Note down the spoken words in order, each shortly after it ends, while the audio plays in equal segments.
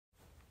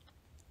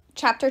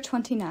Chapter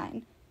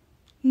 29.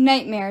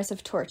 Nightmares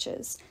of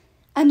torches,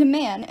 and a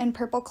man in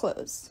purple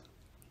clothes.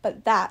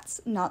 But that's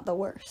not the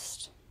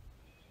worst.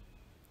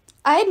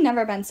 I had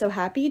never been so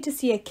happy to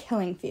see a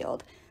killing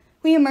field.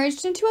 We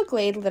emerged into a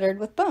glade littered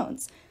with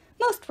bones.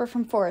 Most were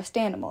from forest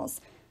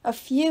animals. A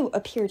few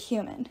appeared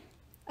human.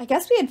 I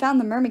guess we had found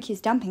the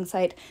Myrmiki's dumping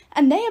site,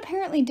 and they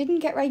apparently didn't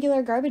get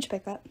regular garbage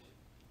pickup.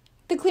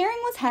 The clearing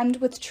was hemmed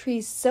with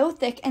trees so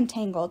thick and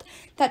tangled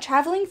that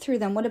traveling through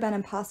them would have been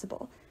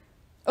impossible.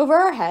 Over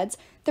our heads,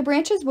 the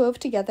branches wove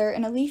together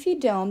in a leafy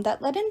dome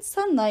that let in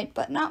sunlight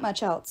but not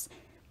much else.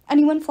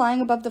 Anyone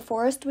flying above the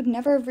forest would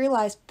never have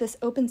realized this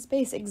open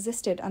space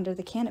existed under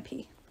the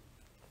canopy.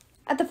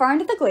 At the far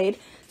end of the glade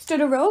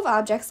stood a row of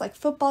objects like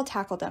football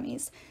tackle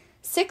dummies.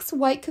 6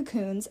 white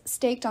cocoons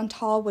staked on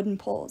tall wooden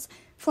poles,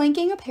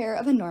 flanking a pair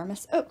of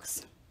enormous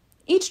oaks.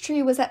 Each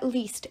tree was at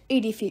least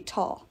 80 feet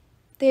tall.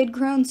 They had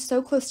grown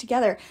so close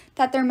together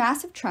that their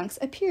massive trunks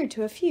appeared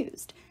to have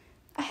fused.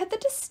 I had the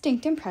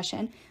distinct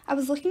impression I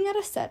was looking at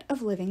a set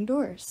of living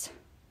doors.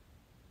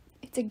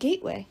 "It's a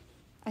gateway,"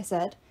 I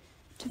said,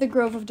 "to the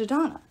Grove of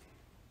Dodona."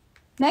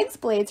 Meg's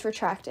blades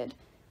retracted,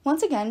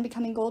 once again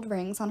becoming gold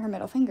rings on her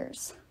middle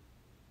fingers.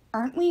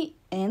 "Aren't we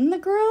in the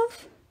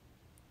grove?"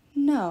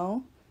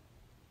 "No."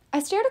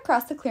 I stared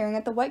across the clearing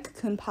at the white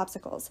cocoon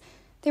popsicles.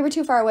 They were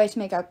too far away to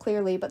make out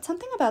clearly, but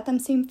something about them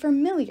seemed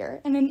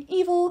familiar in an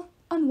evil,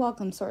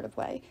 unwelcome sort of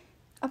way.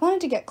 I wanted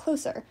to get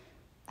closer.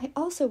 I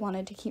also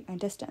wanted to keep my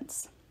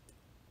distance.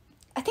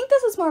 "I think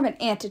this is more of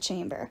an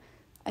antechamber,"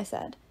 I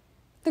said.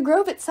 "The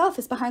grove itself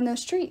is behind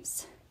those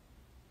trees."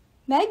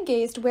 Meg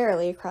gazed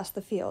warily across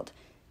the field.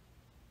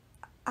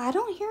 "I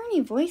don't hear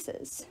any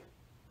voices."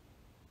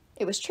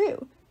 It was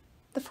true.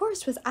 The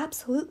forest was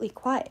absolutely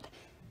quiet.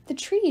 The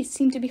trees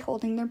seemed to be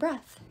holding their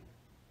breath.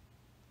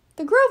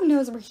 "The grove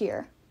knows we're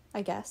here,"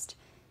 I guessed.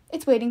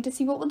 "It's waiting to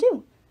see what we'll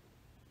do."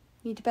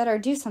 "We'd better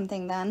do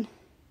something then."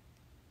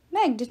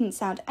 Meg didn't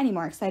sound any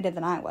more excited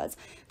than I was,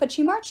 but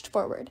she marched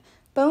forward,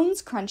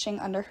 bones crunching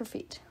under her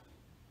feet.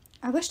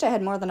 I wished I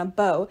had more than a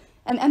bow,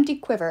 an empty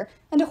quiver,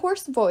 and a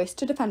hoarse voice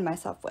to defend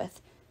myself with,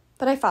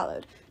 but I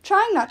followed,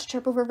 trying not to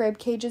trip over rib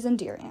cages and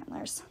deer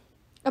antlers.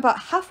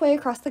 About halfway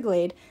across the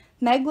glade,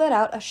 Meg let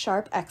out a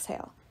sharp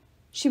exhale.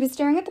 She was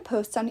staring at the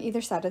posts on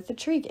either side of the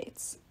tree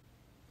gates.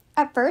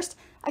 At first,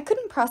 I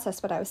couldn't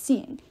process what I was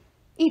seeing.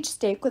 Each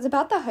stake was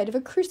about the height of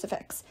a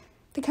crucifix,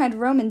 the kind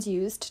Romans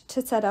used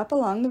to set up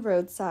along the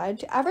roadside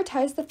to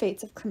advertise the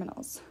fates of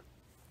criminals.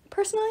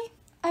 Personally,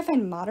 I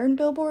find modern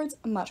billboards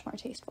much more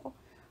tasteful.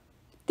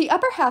 The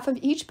upper half of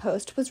each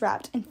post was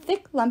wrapped in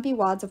thick, lumpy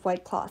wads of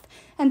white cloth,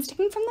 and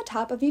sticking from the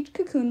top of each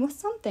cocoon was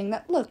something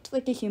that looked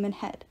like a human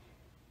head.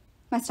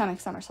 My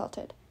stomach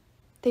somersaulted.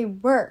 They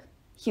were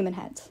human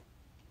heads.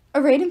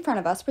 Arrayed in front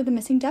of us were the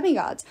missing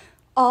demigods,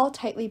 all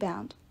tightly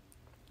bound.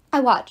 I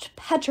watched,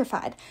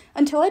 petrified,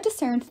 until I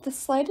discerned the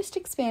slightest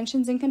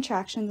expansions and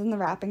contractions in the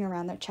wrapping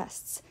around their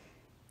chests.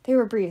 They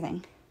were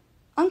breathing.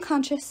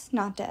 Unconscious,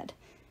 not dead.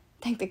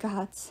 Thank the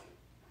gods.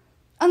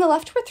 On the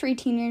left were 3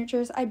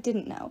 teenagers I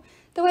didn't know,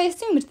 though I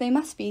assumed they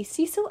must be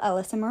Cecil,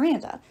 Ellis, and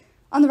Miranda.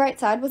 On the right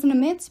side was an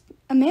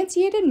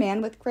emaciated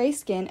man with gray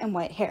skin and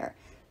white hair.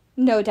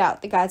 No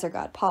doubt the geyser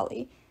god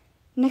Polly.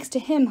 Next to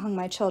him hung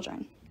my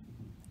children,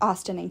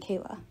 Austin and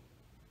Kayla.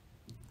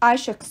 I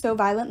shook so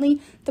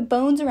violently, the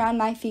bones around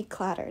my feet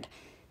clattered.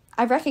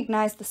 I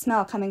recognized the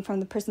smell coming from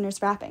the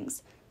prisoners'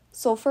 wrappings.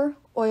 Sulfur,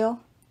 oil,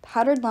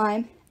 powdered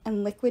lime,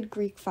 and liquid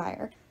Greek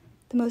fire,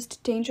 the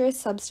most dangerous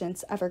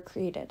substance ever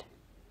created.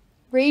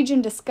 Rage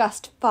and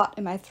disgust fought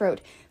in my throat,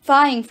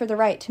 vying for the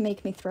right to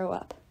make me throw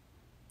up.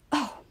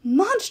 "Oh,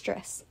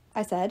 monstrous,"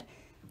 I said.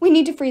 "We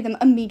need to free them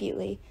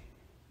immediately."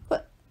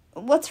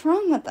 What's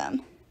wrong with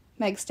them?"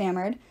 Meg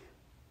stammered.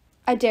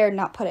 I dared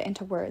not put it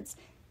into words.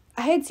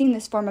 I had seen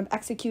this form of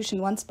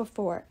execution once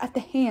before, at the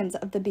hands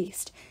of the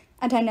beast,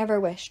 and I never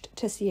wished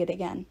to see it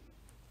again.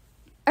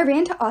 I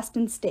ran to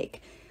Austin's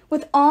stake.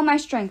 With all my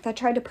strength, I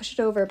tried to push it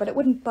over, but it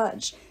wouldn't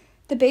budge.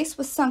 The base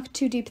was sunk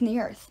too deep in the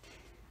earth.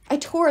 I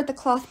tore at the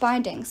cloth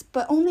bindings,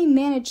 but only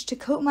managed to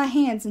coat my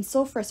hands in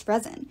sulfurous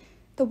resin.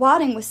 The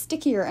wadding was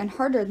stickier and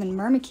harder than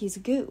Myrmiki's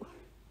goo.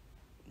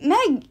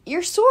 "Meg,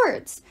 your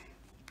swords!"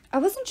 I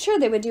wasn't sure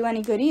they would do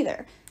any good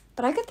either,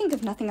 but I could think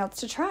of nothing else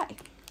to try.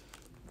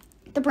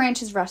 The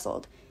branches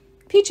rustled.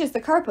 Peaches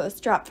the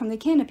carpost dropped from the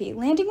canopy,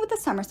 landing with a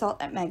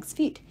somersault at Meg's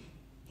feet.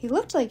 He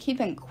looked like he'd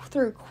been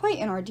through quite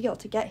an ordeal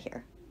to get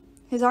here.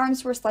 His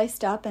arms were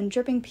sliced up and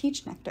dripping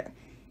peach nectar.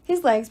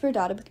 His legs were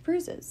dotted with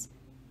bruises.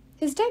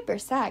 His diaper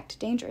sagged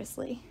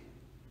dangerously.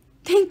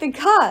 "Thank the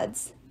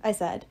gods," I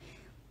said.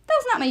 That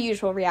was not my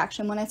usual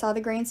reaction when I saw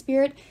the grain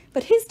spirit,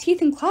 but his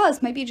teeth and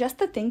claws might be just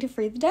the thing to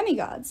free the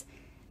demigods.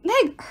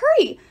 "Meg,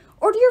 hurry!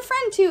 Order your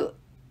friend to—"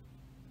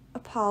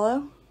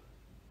 "Apollo?"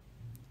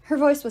 Her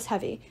voice was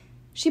heavy.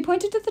 She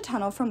pointed to the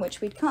tunnel from which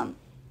we'd come.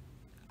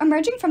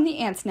 Emerging from the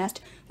ant's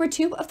nest were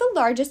 2 of the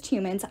largest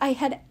humans I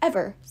had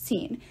ever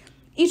seen.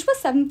 Each was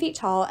 7 feet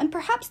tall and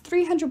perhaps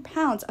 300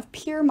 pounds of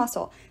pure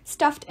muscle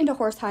stuffed into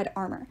horsehide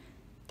armor.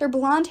 Their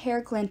blonde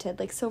hair glinted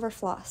like silver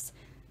floss.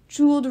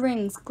 Jeweled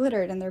rings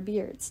glittered in their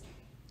beards.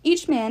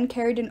 Each man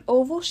carried an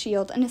oval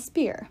shield and a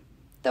spear,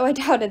 though I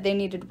doubted they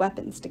needed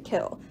weapons to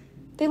kill.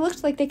 They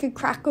looked like they could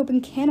crack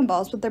open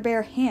cannonballs with their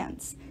bare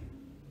hands.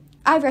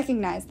 I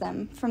recognized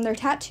them from their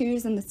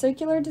tattoos and the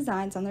circular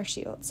designs on their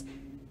shields.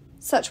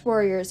 Such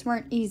warriors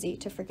weren't easy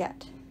to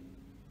forget.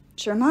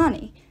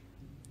 Germani.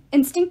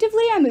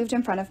 Instinctively, I moved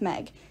in front of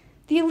Meg.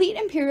 The elite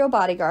imperial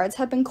bodyguards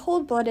had been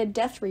cold-blooded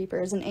death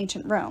reapers in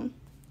ancient Rome.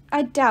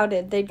 I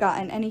doubted they'd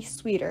gotten any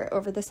sweeter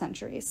over the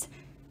centuries.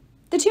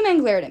 The two men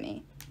glared at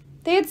me.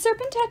 They had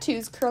serpent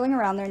tattoos curling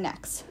around their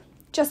necks,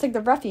 just like the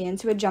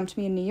ruffians who had jumped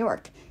me in New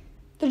York.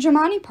 The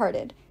Germani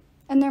parted,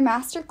 and their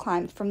master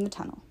climbed from the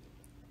tunnel.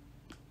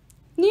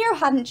 Nero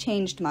hadn't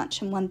changed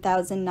much in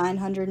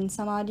 1,900 and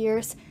some odd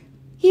years.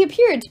 He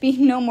appeared to be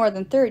no more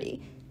than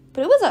 30,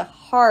 but it was a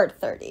hard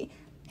 30.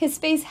 His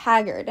face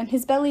haggard and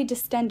his belly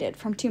distended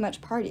from too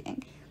much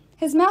partying.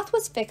 His mouth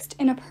was fixed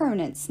in a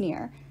permanent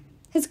sneer.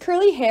 His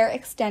curly hair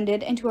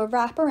extended into a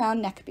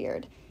wrap-around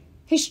neckbeard.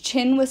 His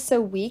chin was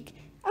so weak,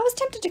 I was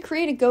tempted to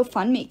create a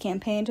GoFundMe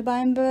campaign to buy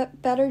him a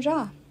better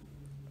jaw.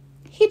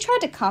 He tried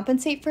to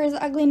compensate for his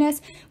ugliness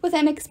with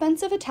an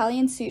expensive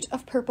Italian suit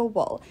of purple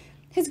wool,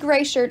 his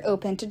gray shirt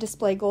open to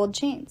display gold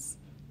chains.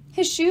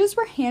 His shoes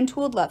were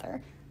hand-tooled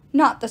leather,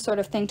 not the sort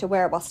of thing to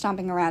wear while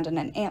stomping around in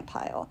an ant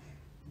pile.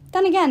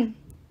 Then again,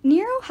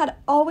 Nero had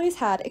always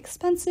had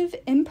expensive,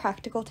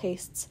 impractical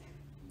tastes.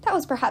 That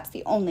was perhaps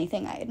the only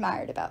thing I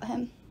admired about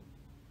him.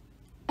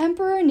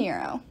 "Emperor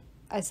Nero,"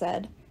 I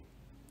said.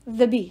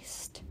 "The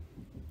beast."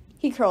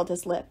 He curled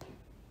his lip.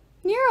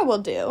 "Nero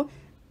will do.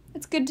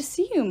 It's good to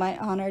see you, my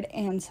honored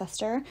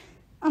ancestor.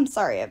 I'm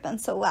sorry I've been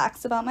so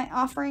lax about my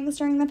offerings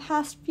during the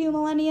past few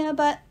millennia,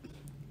 but..."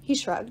 He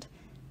shrugged.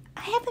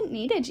 "I haven't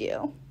needed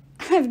you.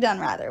 I've done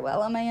rather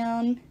well on my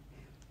own."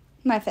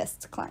 My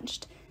fists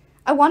clenched.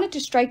 I wanted to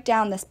strike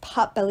down this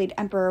pot-bellied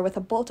emperor with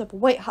a bolt of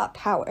white-hot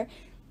power,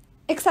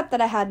 except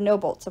that I had no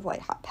bolts of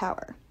white-hot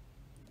power.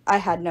 I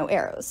had no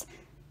arrows.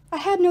 I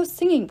had no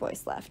singing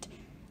voice left.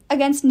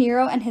 Against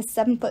Nero and his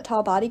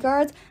 7-foot-tall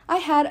bodyguards, I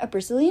had a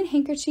Brazilian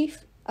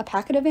handkerchief, a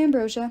packet of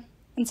ambrosia,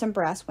 and some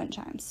brass wind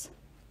chimes.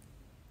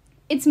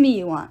 "It's me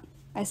you want,"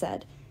 I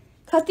said.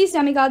 "Cut these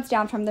demigods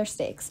down from their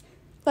stakes.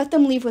 Let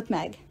them leave with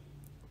Meg.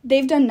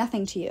 They've done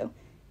nothing to you."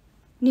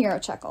 Nero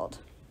chuckled.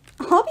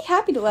 "I'll be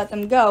happy to let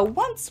them go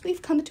once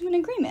we've come to an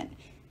agreement.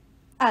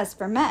 As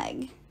for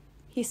Meg,"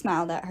 he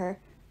smiled at her.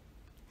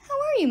 "How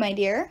are you, my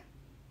dear?"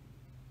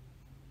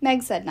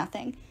 Meg said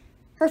nothing.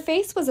 Her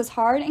face was as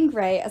hard and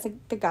gray as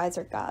the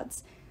geyser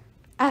god's.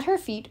 At her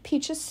feet,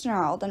 Peaches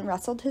snarled and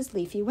rustled his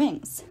leafy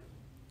wings.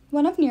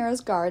 One of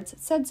Nero's guards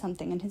said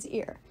something in his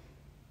ear.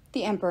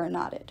 The emperor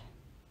nodded.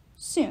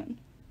 Soon.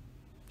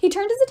 He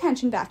turned his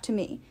attention back to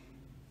me.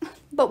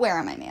 "But where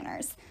are my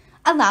manners?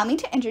 Allow me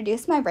to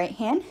introduce my right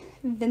hand,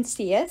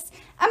 Vincius,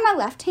 and my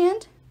left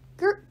hand,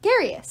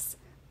 Garius."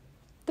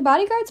 The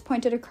bodyguards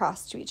pointed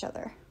across to each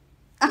other.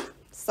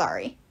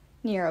 Sorry,"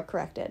 Nero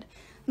corrected.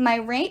 "My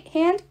right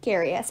hand,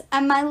 Garius,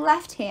 and my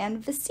left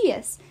hand,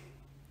 Vincius.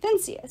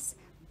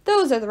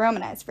 Those are the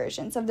Romanized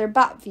versions of their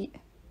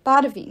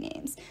Batavi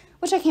names,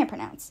 which I can't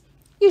pronounce.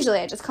 Usually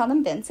I just call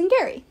them Vince and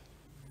Gary.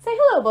 Say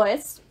hello,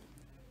 boys."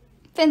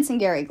 Vince and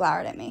Gary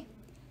glowered at me.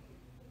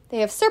 "They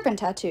have serpent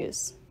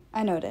tattoos,"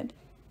 I noted.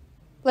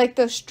 "Like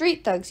those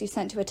street thugs you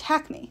sent to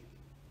attack me."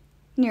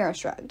 Nero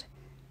shrugged.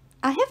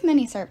 "I have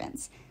many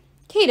servants.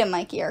 Kate and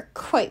Mikey are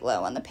quite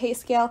low on the pay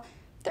scale.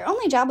 Their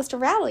only job was to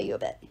rattle you a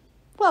bit.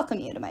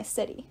 Welcome you to my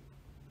city."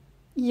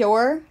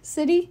 "Your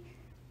city?"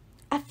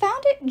 I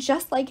found it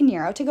just like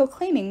Nero to go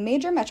claiming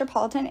major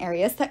metropolitan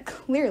areas that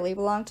clearly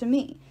belonged to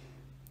me.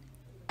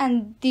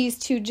 "And these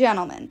two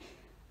gentlemen,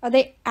 are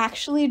they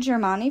actually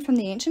Germani from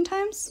the ancient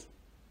times?"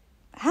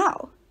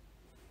 "How?"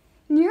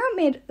 Nero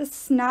made a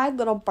snide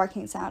little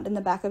barking sound in the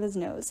back of his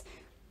nose.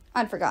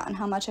 I'd forgotten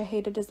how much I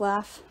hated his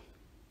laugh.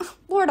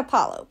 "Lord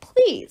Apollo,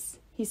 please,"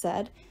 he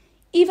said.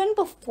 "Even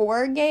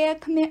before Gaia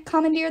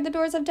commandeered the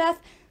doors of death,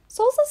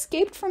 souls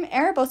escaped from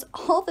Erebos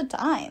all the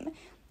time.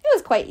 It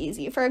was quite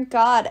easy for a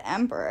god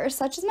emperor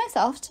such as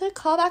myself to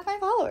call back my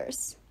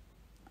followers."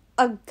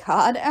 "A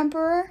god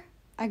emperor?"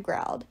 I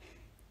growled.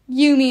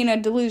 "You mean a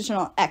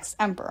delusional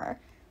ex-emperor."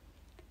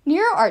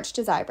 Nero arched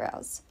his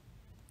eyebrows.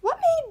 "What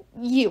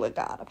made you a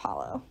god,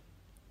 Apollo?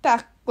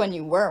 Back when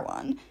you were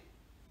one.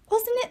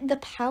 Wasn't it the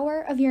power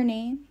of your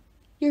name?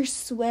 Your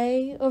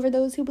sway over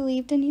those who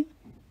believed in you?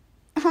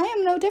 I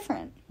am no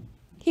different."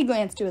 He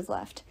glanced to his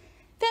left.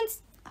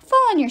 "Vince,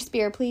 fall on your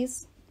spear,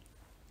 please."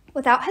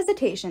 Without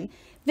hesitation,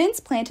 Vince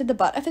planted the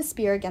butt of his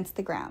spear against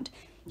the ground.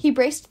 He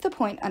braced the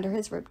point under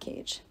his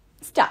ribcage.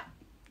 "Stop,"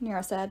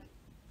 Nero said.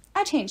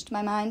 I changed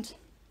my mind.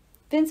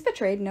 Vince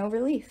betrayed no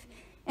relief.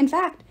 In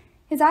fact,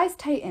 his eyes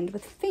tightened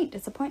with faint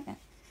disappointment.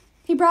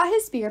 He brought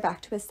his spear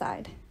back to his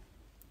side.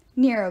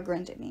 Nero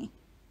grinned at me.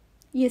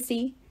 "You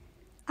see,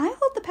 I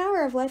hold the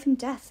power of life and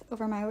death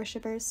over my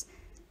worshippers,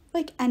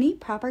 like any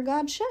proper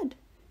god should."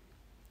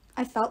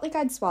 I felt like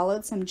I'd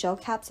swallowed some gel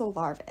capsule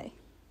larvae.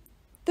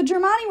 "The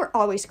Germani were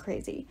always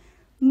crazy,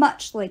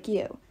 much like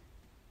you."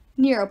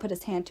 Nero put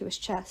his hand to his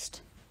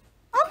chest.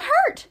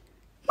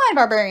 my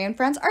barbarian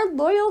friends are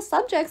loyal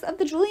subjects of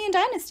the Julian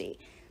dynasty.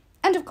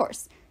 And of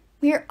course,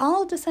 we are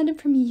all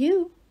descended from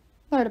you,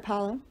 Lord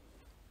Apollo.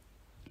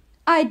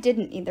 I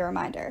didn't need the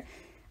reminder.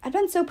 I'd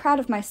been so proud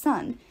of my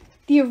son,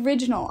 the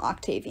original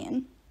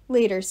Octavian,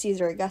 later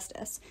Caesar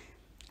Augustus.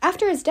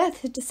 After his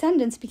death, his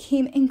descendants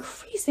became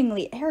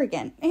increasingly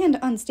arrogant and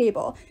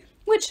unstable,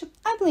 which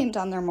I blamed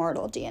on their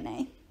mortal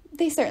DNA.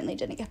 They certainly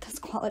didn't get those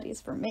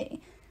qualities from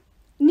me.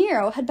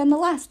 Nero had been the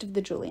last of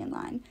the Julian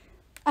line.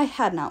 I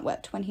had not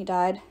wept when he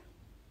died.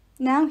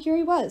 Now here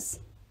he was,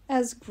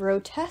 as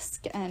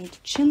grotesque and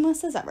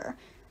chinless as ever.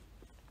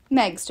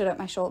 Meg stood at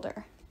my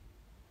shoulder.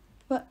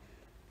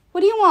 What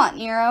do you want,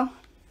 Nero?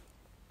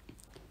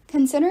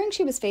 Considering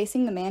she was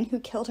facing the man who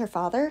killed her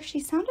father,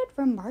 she sounded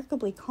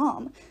remarkably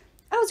calm.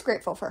 I was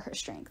grateful for her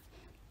strength.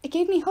 It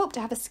gave me hope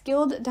to have a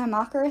skilled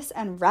Dimachorus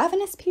and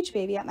ravenous peach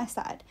baby at my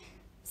side.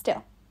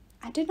 Still,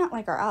 I did not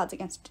like our odds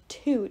against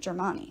two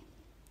Germani.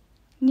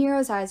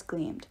 Nero's eyes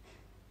gleamed.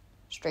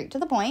 Straight to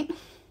the point.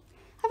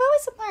 I've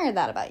always admired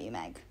that about you,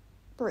 Meg.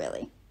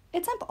 Really.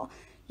 It's simple.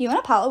 You and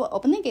Apollo will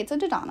open the gates of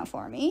Dodona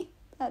for me.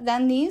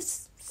 Then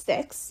these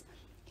 6,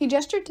 he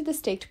gestured to the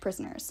staked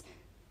prisoners,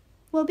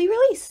 will be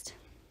released.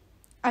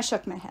 I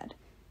shook my head.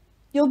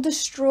 You'll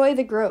destroy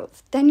the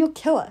grove. Then you'll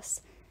kill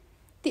us.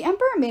 The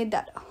Emperor made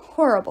that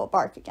horrible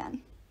bark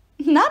again.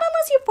 Not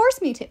unless you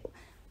force me to.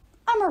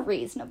 I'm a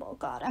reasonable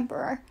god,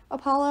 Emperor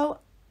Apollo.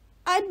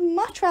 I'd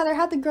much rather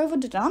have the Grove of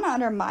Dodona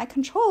under my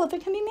control if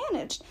it can be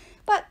managed,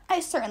 but I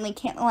certainly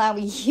can't allow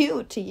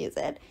you to use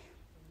it.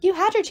 You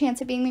had your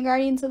chance at being the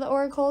guardians of the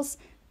oracles.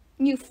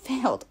 You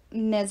failed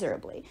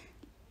miserably.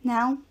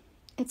 Now,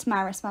 it's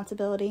my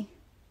responsibility.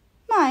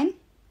 Mine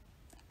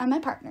and my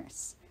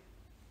partners.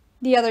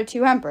 The other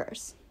 2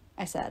 emperors,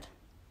 I said.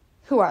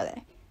 Who are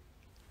they?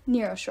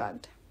 Nero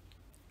shrugged.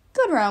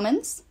 Good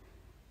Romans.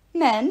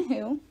 Men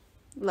who,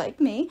 like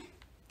me,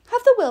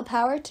 have the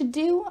willpower to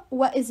do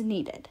what is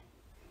needed.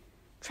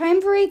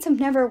 Triumvirates have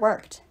never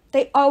worked.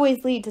 They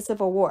always lead to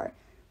civil war.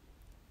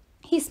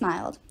 He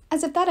smiled,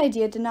 as if that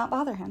idea did not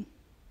bother him.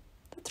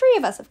 The 3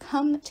 of us have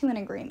come to an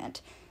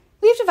agreement.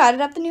 We've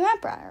divided up the new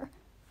empire,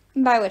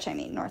 by which I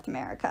mean North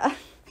America.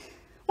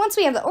 Once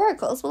we have the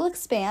oracles, we'll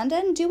expand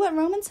and do what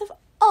Romans have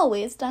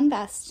always done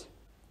best.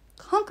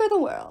 Conquer the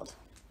world.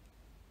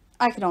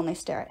 I could only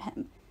stare at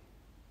him.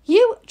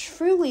 You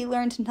truly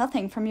learned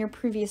nothing from your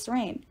previous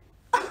reign.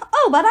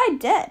 Oh, but I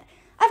did.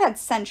 I've had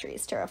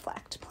centuries to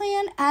reflect,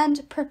 plan,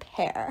 and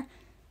prepare.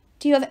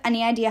 Do you have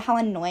any idea how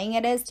annoying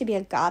it is to be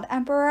a god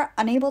emperor,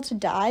 unable to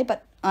die,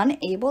 but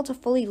unable to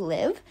fully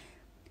live?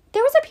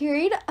 There was a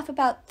period of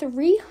about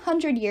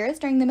 300 years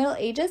during the Middle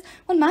Ages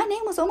when my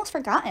name was almost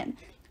forgotten.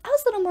 I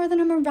was little more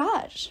than a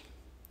mirage.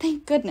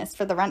 Thank goodness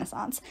for the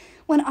Renaissance,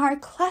 when our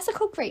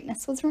classical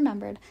greatness was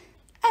remembered.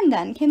 And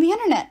then came the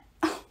internet.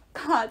 Oh,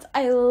 gods,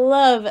 I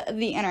love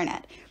the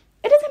internet.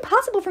 It is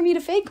impossible for me to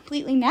fade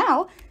completely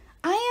now.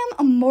 I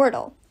am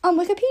immortal on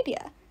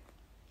Wikipedia.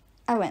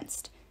 I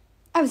winced.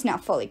 I was now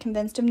fully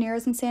convinced of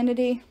Nero's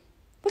insanity.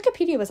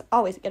 Wikipedia was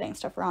always getting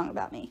stuff wrong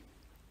about me.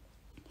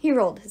 He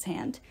rolled his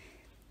hand.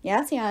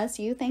 Yes,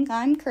 you think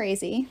I'm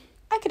crazy.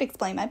 I could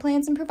explain my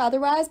plans and prove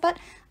otherwise, but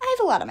I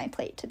have a lot on my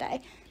plate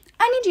today.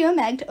 I need you and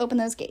Meg to open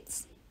those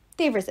gates.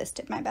 They've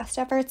resisted my best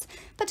efforts,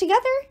 but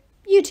together,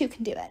 you 2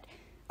 can do it.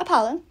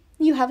 Apollo,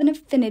 you have an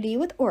affinity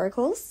with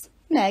oracles.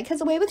 Meg has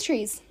a way with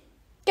trees.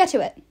 Get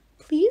to it,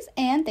 please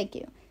and thank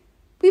you.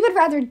 We would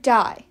rather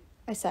die,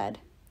 I said.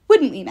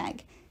 Wouldn't we,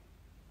 Meg?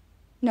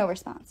 No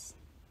response.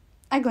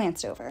 I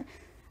glanced over.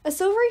 A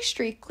silvery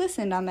streak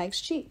glistened on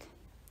Meg's cheek.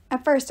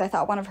 At first, I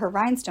thought one of her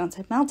rhinestones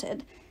had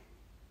melted.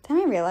 Then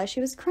I realized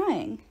she was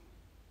crying.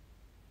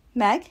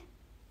 Meg?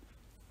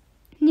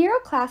 Nero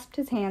clasped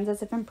his hands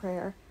as if in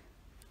prayer.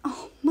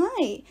 Oh,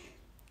 my!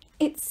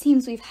 It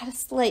seems we've had a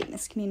slight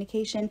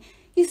miscommunication.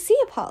 You see,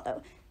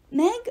 Apollo,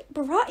 Meg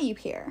brought you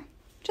here,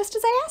 just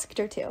as I asked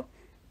her to.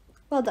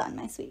 Well done,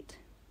 my sweet.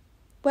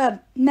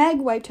 Meg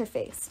wiped her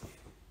face.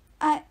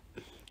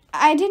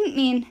 I didn't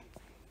mean...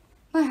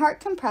 My heart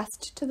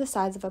compressed to the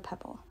size of a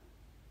pebble.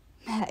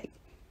 Meg.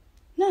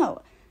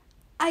 No,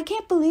 I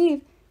can't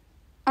believe...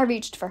 I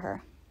reached for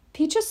her.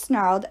 Peaches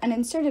snarled and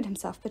inserted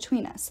himself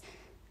between us.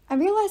 I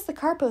realized the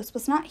Carpos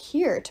was not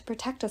here to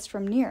protect us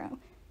from Nero.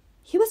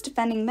 He was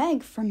defending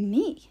Meg from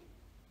me.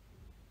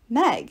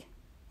 Meg,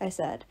 I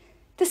said,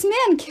 this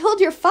man killed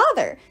your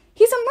father.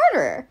 He's a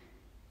murderer.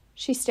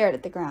 She stared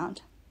at the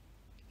ground.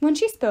 When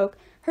she spoke,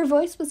 her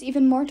voice was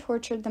even more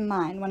tortured than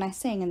mine when I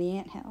sang in the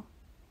anthill.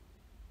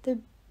 The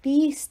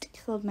beast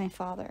killed my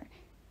father.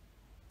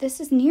 This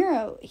is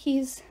Nero.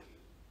 He's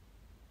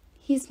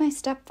my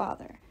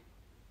stepfather.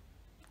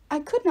 I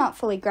could not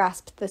fully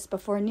grasp this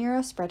before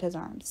Nero spread his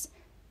arms.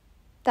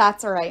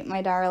 That's all right,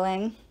 my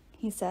darling,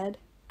 he said.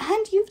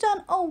 And you've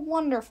done a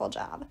wonderful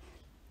job.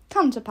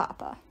 Come to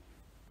Papa.